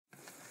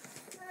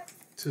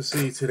To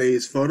see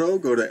today's photo,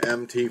 go to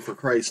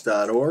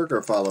mtforchrist.org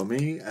or follow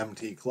me,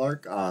 MT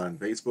Clark, on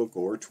Facebook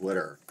or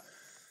Twitter.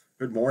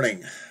 Good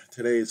morning.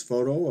 Today's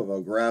photo of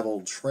a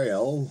gravel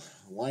trail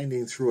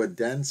winding through a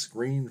dense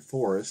green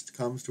forest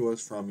comes to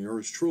us from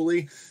yours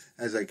truly,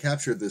 as I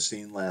captured this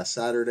scene last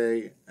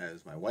Saturday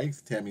as my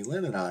wife, Tammy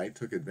Lynn, and I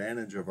took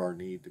advantage of our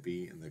need to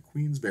be in the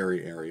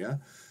Queensbury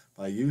area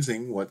by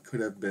using what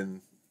could have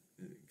been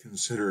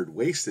considered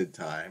wasted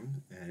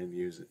time and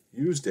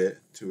used it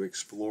to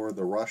explore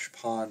the Rush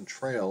Pond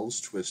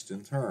Trail's twists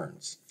and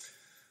turns.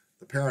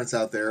 The parents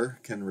out there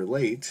can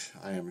relate,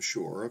 I am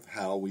sure, of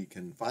how we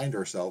can find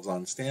ourselves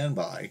on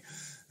standby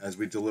as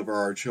we deliver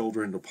our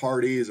children to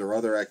parties or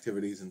other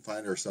activities and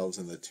find ourselves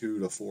in the 2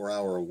 to 4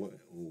 hour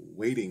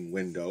waiting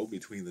window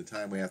between the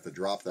time we have to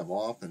drop them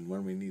off and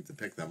when we need to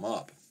pick them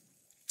up.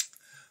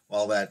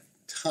 While that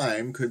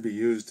time could be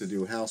used to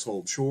do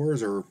household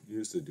chores or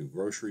used to do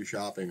grocery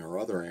shopping or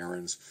other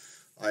errands,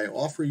 I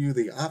offer you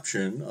the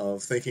option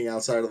of thinking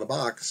outside of the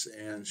box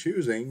and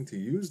choosing to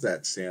use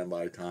that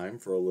standby time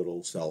for a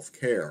little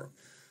self-care.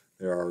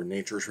 There are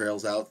nature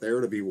trails out there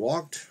to be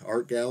walked,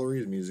 art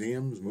galleries,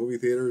 museums, movie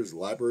theaters,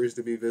 libraries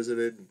to be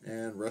visited,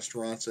 and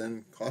restaurants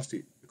and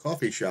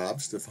coffee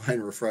shops to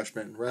find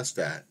refreshment and rest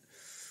at.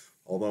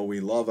 Although we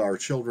love our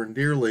children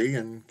dearly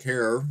and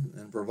care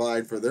and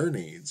provide for their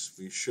needs,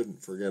 we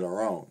shouldn't forget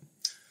our own.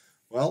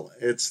 Well,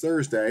 it's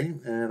Thursday,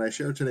 and I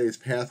share today's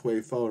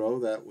pathway photo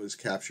that was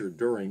captured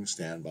during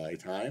standby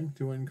time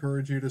to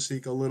encourage you to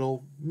seek a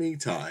little me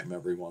time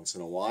every once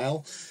in a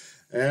while.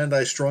 And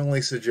I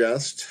strongly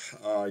suggest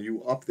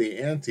you up the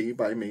ante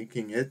by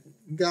making it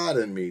God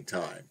and me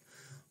time.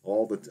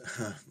 All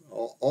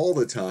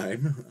the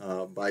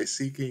time by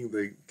seeking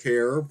the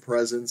care,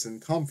 presence,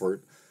 and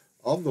comfort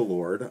of the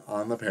Lord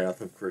on the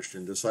path of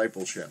Christian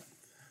discipleship.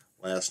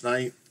 Last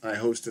night, I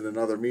hosted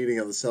another meeting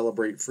of the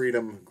Celebrate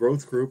Freedom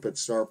Growth Group at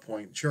Star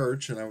Point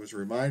Church, and I was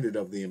reminded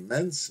of the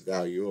immense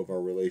value of our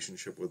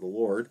relationship with the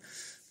Lord,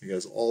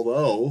 because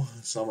although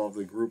some of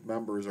the group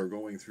members are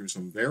going through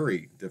some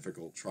very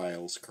difficult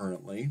trials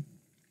currently,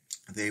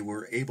 they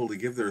were able to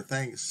give their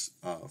thanks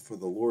for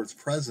the Lord's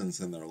presence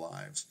in their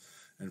lives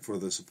and for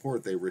the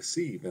support they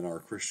receive in our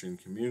Christian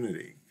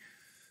community.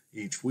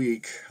 Each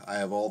week, I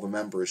have all the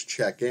members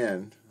check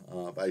in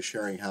by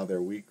sharing how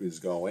their week is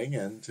going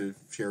and to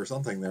share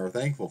something they were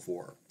thankful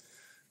for.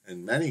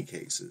 In many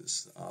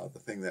cases, the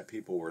thing that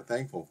people were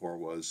thankful for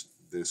was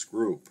this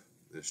group,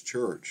 this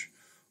church,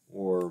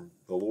 or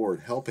the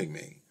Lord helping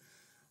me.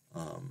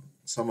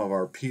 Some of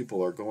our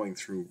people are going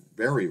through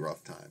very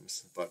rough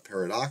times, but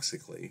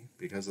paradoxically,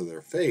 because of their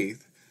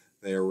faith,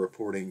 they are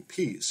reporting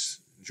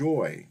peace,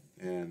 joy,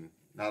 and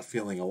not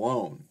feeling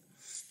alone.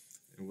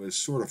 It was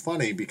sort of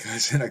funny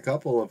because in a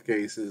couple of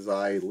cases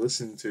I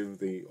listened to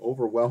the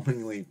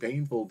overwhelmingly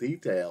painful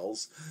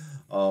details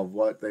of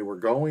what they were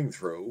going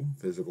through,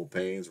 physical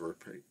pains,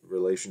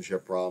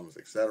 relationship problems,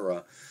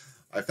 etc.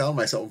 I found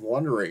myself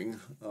wondering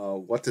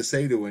what to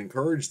say to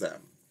encourage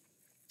them.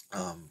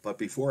 But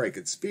before I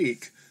could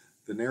speak,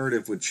 the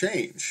narrative would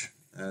change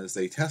as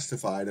they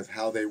testified of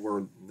how they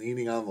were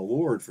leaning on the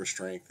Lord for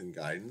strength and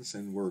guidance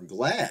and were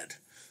glad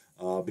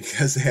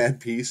because they had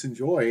peace and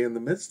joy in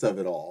the midst of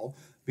it all,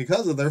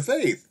 because of their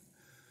faith.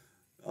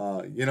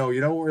 You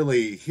don't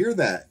really hear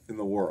that in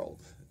the world.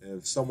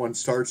 If someone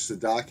starts to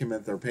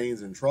document their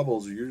pains and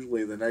troubles,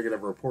 usually the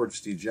negative reports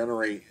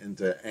degenerate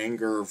into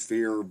anger,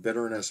 fear,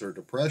 bitterness, or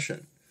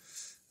depression.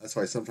 That's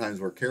why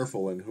sometimes we're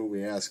careful in who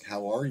we ask,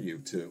 "How are you?"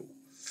 to.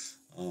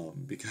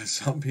 Because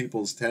some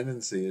people's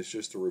tendency is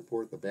just to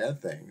report the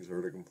bad things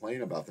or to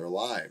complain about their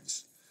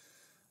lives.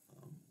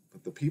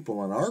 But the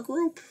people in our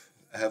group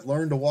have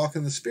learned to walk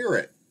in the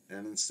Spirit.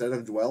 And instead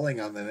of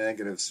dwelling on the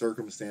negative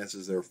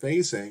circumstances they're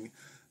facing,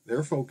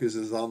 their focus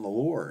is on the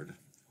Lord,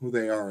 who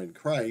they are in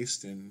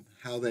Christ, and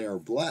how they are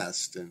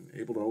blessed and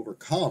able to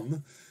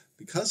overcome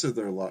because of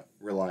their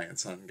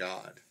reliance on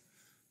God.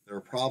 Their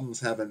problems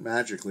haven't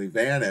magically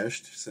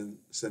vanished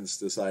since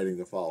deciding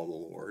to follow the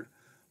Lord,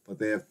 but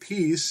they have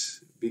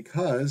peace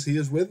because He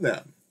is with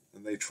them,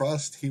 and they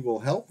trust He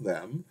will help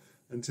them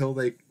until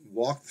they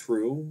walk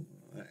through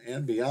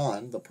and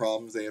beyond the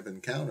problems they have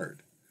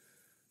encountered.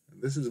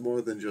 This is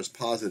more than just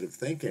positive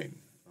thinking.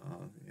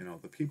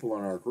 The people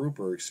in our group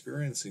are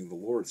experiencing the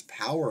Lord's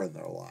power in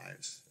their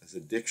lives as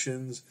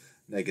addictions,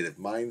 negative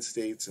mind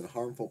states, and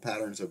harmful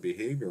patterns of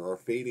behavior are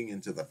fading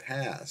into the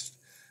past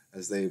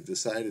as they've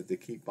decided to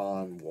keep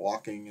on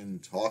walking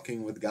and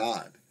talking with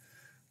God.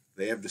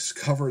 They have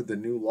discovered the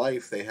new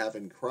life they have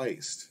in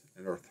Christ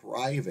and are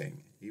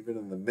thriving even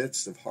in the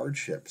midst of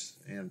hardships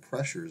and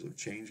pressures of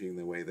changing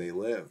the way they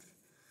live.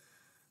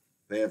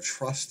 They have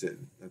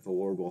trusted that the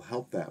Lord will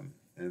help them,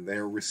 and they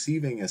are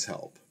receiving His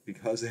help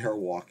because they are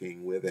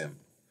walking with Him.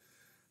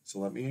 So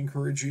let me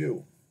encourage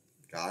you.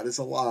 God is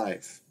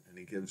alive, and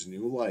He gives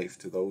new life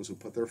to those who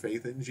put their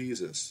faith in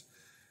Jesus.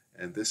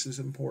 And this is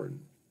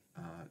important.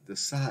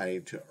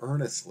 Decide to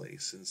earnestly,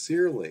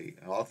 sincerely,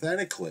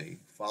 authentically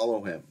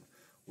follow Him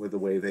with the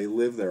way they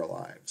live their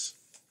lives.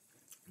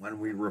 When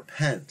we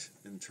repent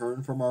and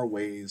turn from our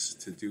ways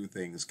to do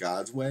things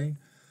God's way,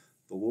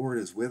 The Lord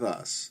is with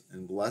us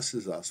and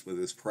blesses us with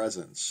his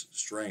presence,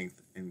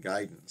 strength, and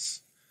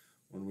guidance.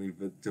 When we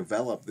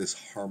develop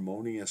this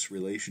harmonious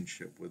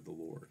relationship with the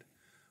Lord,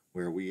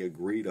 where we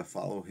agree to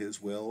follow his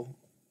will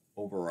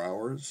over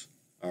ours,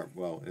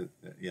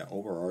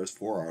 over ours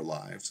for our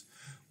lives,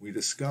 we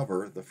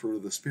discover the fruit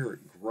of the Spirit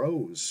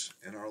grows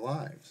in our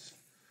lives.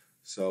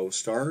 So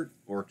start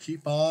or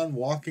keep on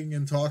walking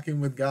and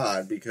talking with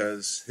God,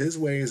 because his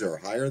ways are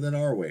higher than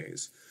our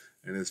ways,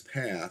 and his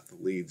path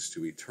leads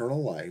to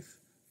eternal life,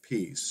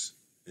 peace,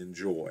 and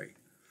joy.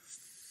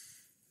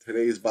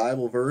 Today's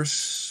Bible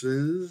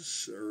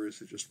verses, or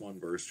is it just one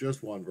verse?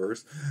 Just one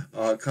verse,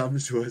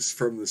 comes to us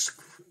from this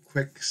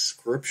quick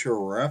scripture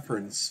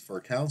reference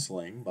for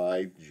counseling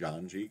by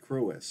John G.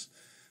 Crewis.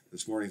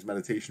 This morning's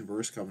meditation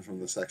verse comes from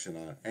the section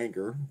on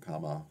anger,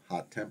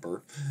 hot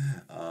temper,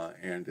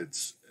 and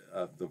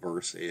the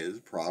verse is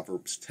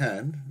Proverbs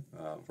 10,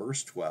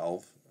 verse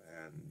 12,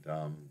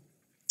 and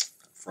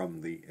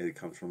it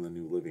comes from the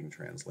New Living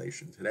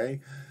Translation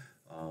today.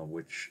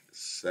 Which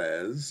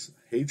says,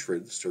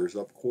 hatred stirs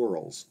up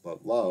quarrels,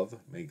 but love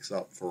makes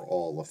up for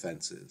all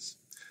offenses.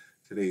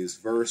 Today's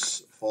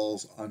verse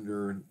falls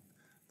under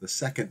the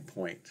second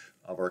point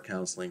of our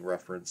counseling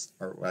reference,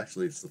 or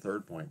actually it's the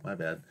third point, my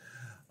bad.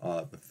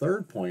 The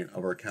third point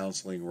of our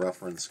counseling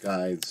reference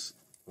guide's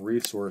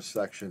resource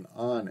section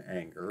on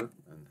anger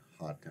and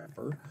hot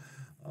temper,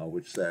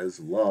 which says,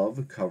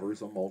 love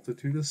covers a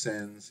multitude of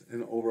sins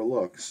and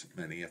overlooks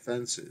many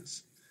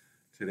offenses.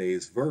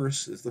 Today's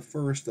verse is the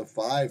first of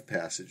 5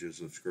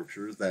 passages of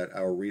scriptures that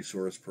our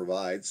resource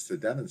provides to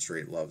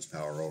demonstrate love's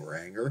power over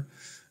anger.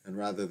 And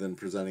rather than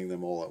presenting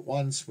them all at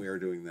once, we are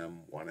doing them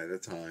one at a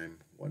time,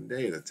 one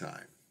day at a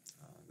time.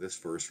 This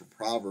verse from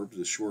Proverbs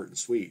is short and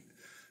sweet.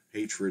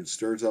 Hatred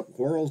stirs up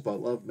quarrels,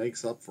 but love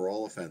makes up for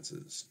all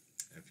offenses.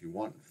 If you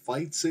want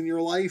fights in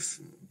your life,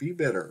 be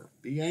bitter,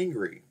 be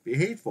angry, be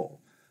hateful.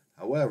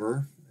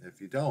 However, if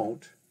you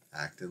don't,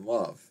 act in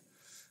love.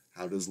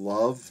 How does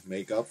love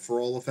make up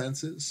for all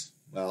offenses?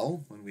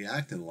 Well, when we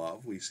act in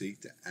love, we seek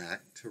to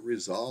act to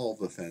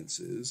resolve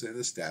offenses and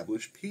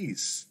establish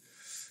peace.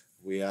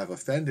 We have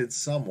offended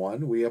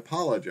someone, we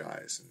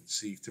apologize and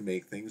seek to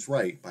make things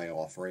right by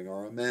offering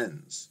our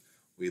amends.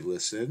 We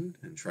listen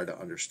and try to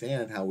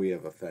understand how we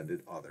have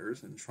offended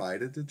others and try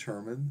to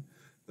determine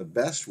the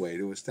best way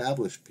to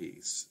establish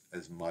peace,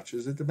 as much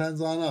as it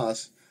depends on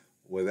us,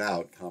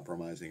 without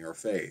compromising our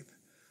faith.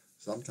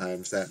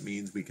 Sometimes that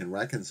means we can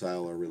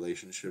reconcile our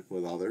relationship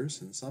with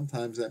others, and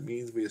sometimes that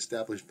means we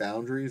establish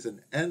boundaries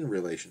and end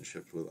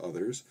relationships with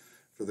others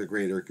for the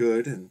greater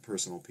good and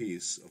personal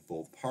peace of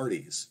both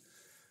parties.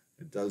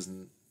 It does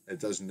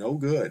no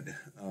good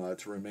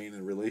to remain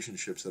in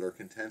relationships that are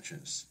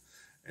contentious,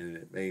 and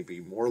it may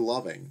be more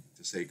loving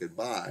to say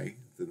goodbye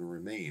than to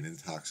remain in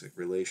toxic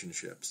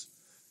relationships.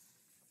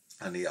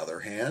 On the other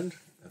hand,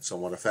 if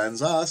someone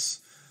offends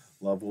us,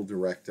 love will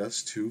direct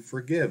us to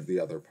forgive the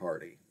other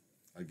party.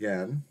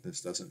 Again, this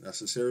doesn't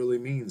necessarily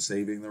mean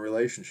saving the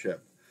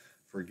relationship.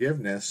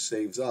 Forgiveness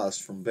saves us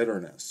from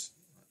bitterness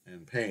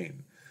and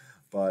pain,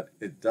 but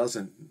it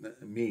doesn't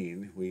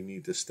mean we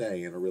need to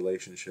stay in a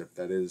relationship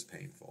that is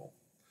painful.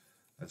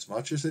 As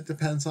much as it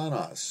depends on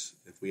us,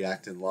 if we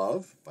act in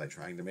love by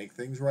trying to make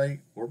things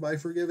right or by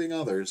forgiving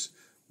others,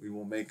 we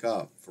will make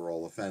up for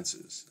all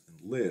offenses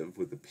and live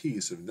with the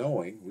peace of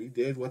knowing we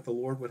did what the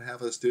Lord would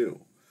have us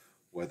do,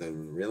 whether the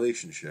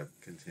relationship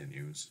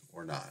continues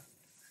or not.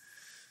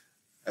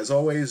 As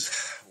always,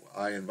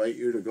 I invite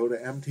you to go to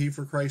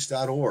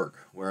mtforchrist.org,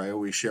 where I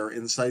always share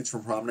insights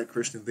from prominent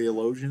Christian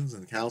theologians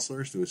and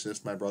counselors to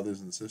assist my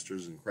brothers and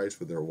sisters in Christ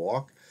with their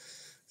walk.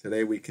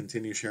 Today we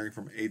continue sharing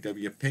from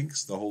A.W.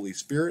 Pink's The Holy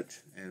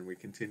Spirit, and we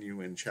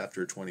continue in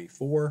chapter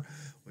 24,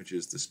 which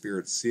is the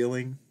Spirit's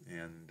sealing.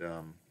 And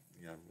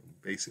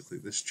basically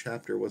this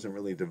chapter wasn't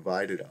really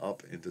divided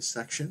up into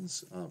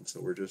sections, so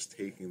we're just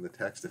taking the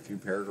text a few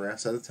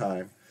paragraphs at a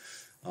time.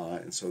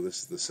 And so this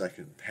is the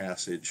second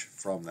passage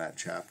from that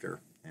chapter,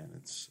 and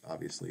it's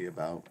obviously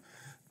about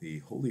the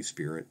Holy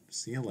Spirit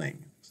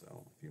sealing.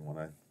 So if you want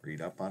to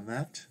read up on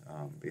that,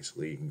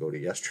 basically you can go to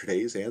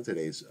yesterday's and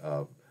today's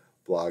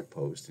blog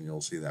post, and you'll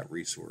see that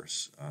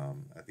resource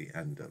at the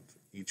end of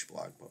each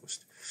blog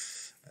post.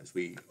 As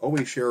we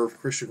always share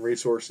Christian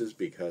resources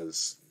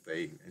because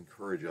they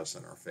encourage us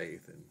in our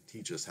faith and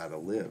teach us how to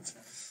live.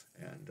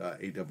 And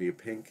A.W.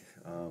 Pink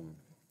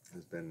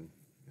has been,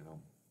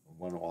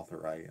 one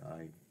author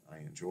I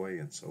enjoy,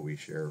 and so we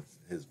share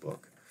his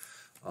book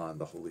on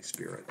the Holy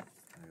Spirit.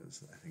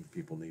 I think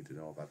people need to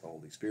know about the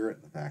Holy Spirit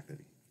and the fact that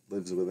he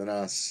lives within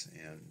us,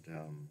 and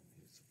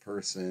he's a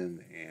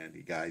person, and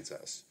he guides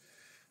us.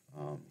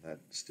 That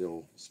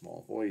still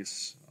small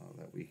voice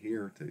that we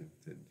hear to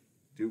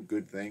do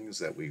good things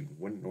that we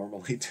wouldn't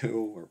normally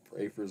do, or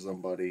pray for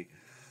somebody,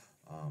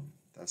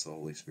 that's the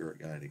Holy Spirit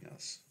guiding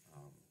us.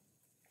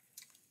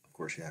 Of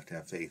course, you have to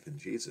have faith in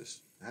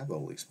Jesus to have the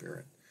Holy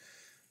Spirit.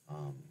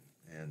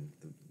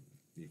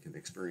 You can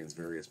experience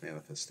various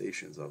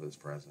manifestations of his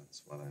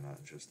presence, whether or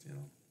not just,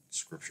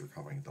 scripture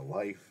coming to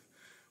life,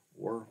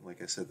 or,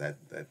 like I said, that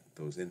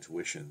those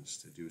intuitions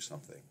to do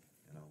something.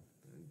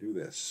 do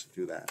this,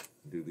 do that,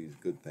 do these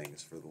good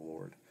things for the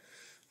Lord.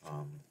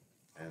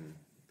 And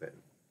that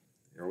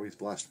you're always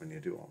blessed when you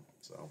do them.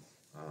 So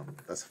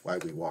that's why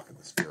we walk in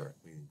the Spirit.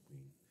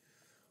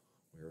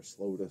 We are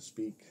slow to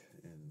speak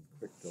and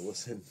quick to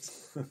listen,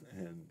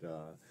 and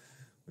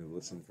we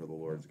listen for the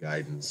Lord's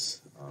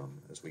guidance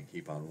as we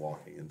keep on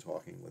walking and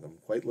talking with Him,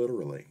 quite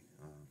literally.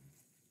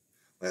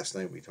 Last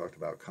night we talked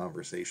about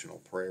conversational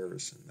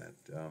prayers, and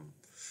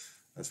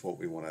that's what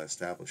we want to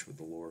establish with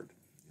the Lord.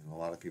 A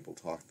lot of people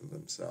talk to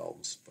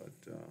themselves,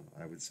 but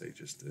I would say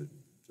just to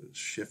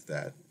shift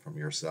that from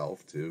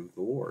yourself to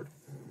the Lord.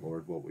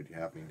 Lord, what would you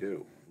have me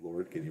do?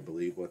 Lord, can you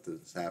believe what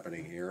is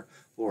happening here?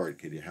 Lord,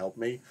 can you help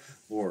me?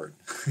 Lord.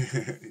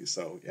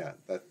 So, yeah,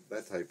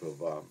 that type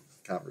of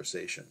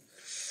conversation.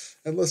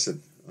 And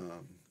listen,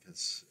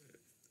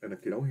 and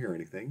if you don't hear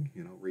anything,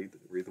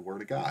 read the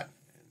Word of God,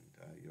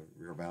 and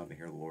you're bound to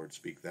hear the Lord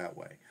speak that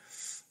way.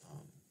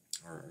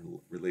 Our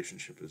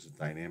relationship is a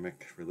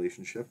dynamic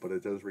relationship, but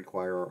it does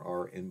require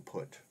our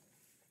input.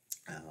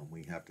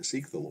 We have to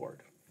seek the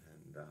Lord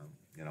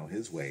and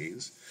His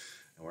ways,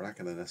 and we're not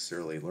going to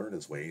necessarily learn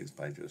His ways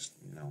by just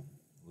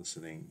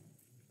listening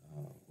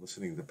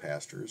to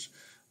pastors.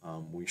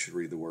 We should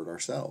read the Word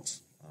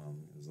ourselves.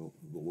 The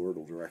Lord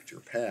will direct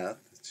your path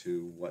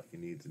to what you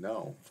need to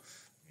know,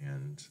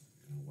 and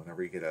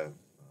whenever you get an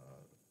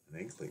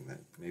inkling that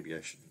maybe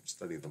I should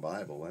study the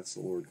Bible, that's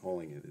the Lord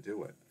calling you to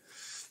do it.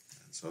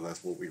 So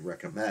that's what we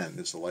recommend,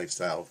 is a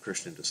lifestyle of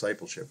Christian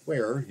discipleship,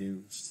 where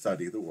you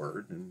study the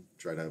Word and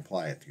try to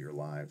apply it to your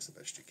lives the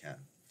best you can.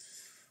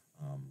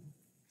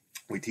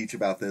 We teach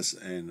about this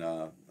and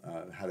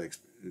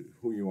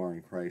who you are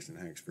in Christ and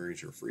how to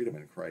experience your freedom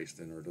in Christ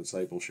in our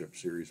discipleship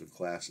series of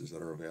classes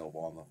that are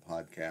available on the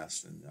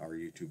podcast and our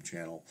YouTube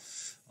channel.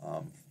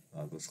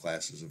 Those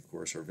classes, of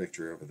course, are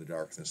Victory Over the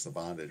Darkness, The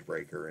Bondage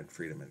Breaker, and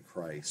Freedom in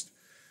Christ.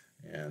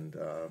 And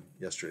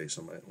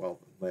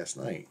last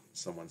night,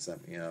 someone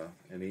sent me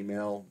an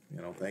email,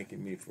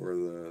 thanking me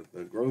for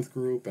the growth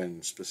group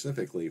and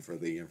specifically for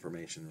the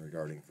information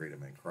regarding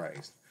freedom in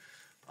Christ,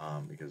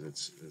 because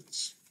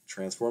it's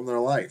transformed their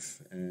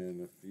life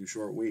in a few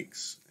short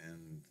weeks,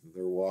 and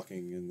they're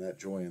walking in that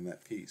joy and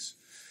that peace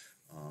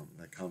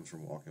that comes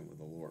from walking with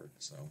the Lord.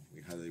 So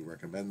we highly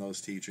recommend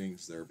those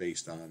teachings. They're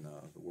based on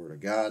the Word of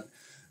God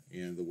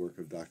and the work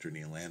of Dr.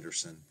 Neil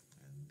Anderson,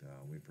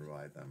 and we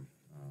provide them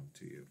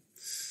to you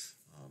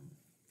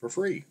for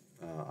free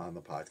on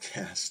the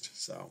podcast.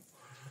 So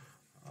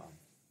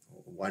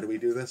why do we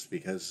do this?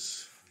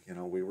 Because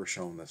we were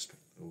shown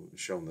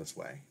this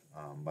way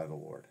by the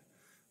Lord,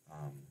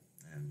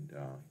 and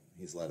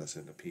He's led us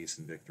into peace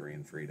and victory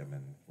and freedom,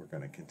 and we're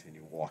going to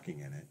continue walking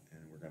in it,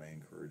 and we're going to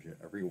encourage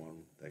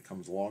everyone that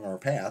comes along our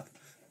path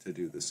to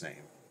do the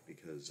same,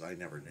 because I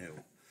never knew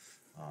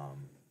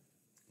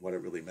what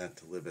it really meant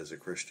to live as a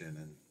Christian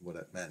and what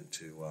it meant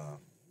to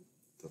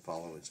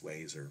follow His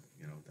ways, or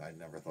I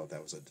never thought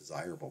that was a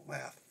desirable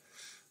path,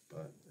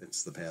 but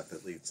it's the path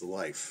that leads to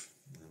life,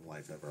 and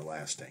life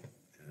everlasting,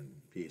 and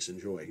peace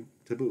and joy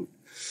to boot.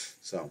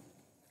 So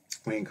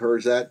we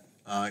encourage that,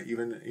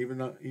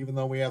 even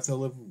though we have to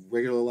live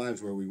regular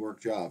lives where we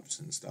work jobs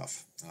and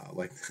stuff,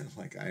 like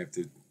I have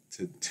to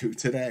do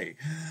today.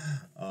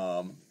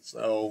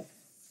 So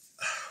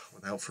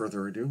without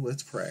further ado,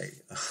 let's pray.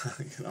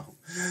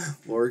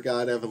 Lord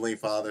God, Heavenly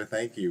Father,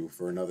 thank you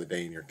for another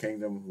day in your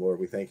kingdom. Lord,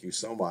 we thank you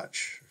so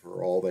much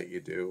for all that you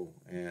do,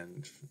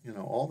 and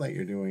all that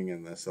you're doing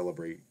in the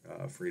Celebrate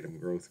Freedom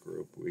Growth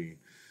Group. We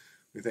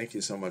thank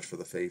you so much for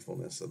the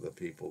faithfulness of the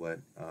people that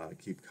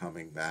keep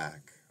coming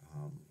back.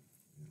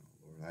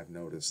 Lord, I've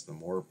noticed the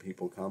more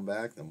people come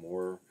back, the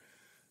more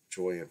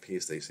joy and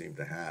peace they seem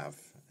to have,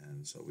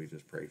 and so we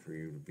just pray for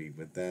you to be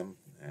with them,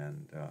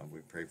 and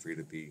we pray for you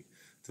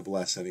to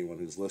bless anyone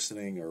who's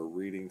listening or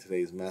reading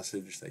today's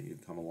message, that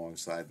you'd come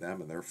alongside them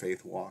in their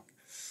faith walk,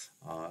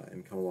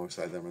 and come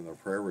alongside them in their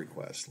prayer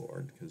requests,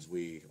 Lord, because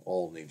we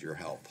all need your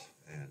help,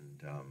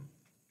 and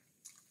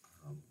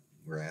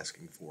we're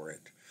asking for it.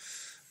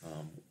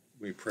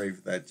 We pray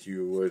that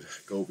you would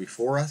go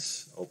before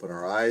us, open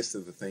our eyes to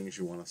the things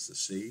you want us to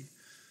see,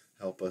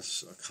 help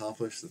us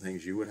accomplish the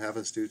things you would have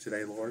us do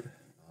today, Lord,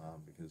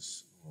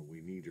 because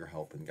we need your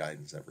help and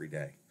guidance every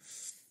day.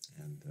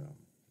 And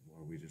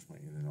Lord, we just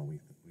want you to know we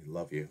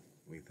love you,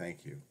 we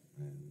thank you,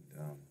 and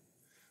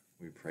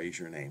we praise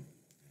your name.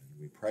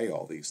 And we pray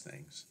all these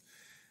things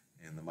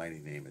in the mighty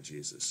name of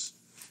Jesus.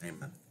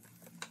 Amen.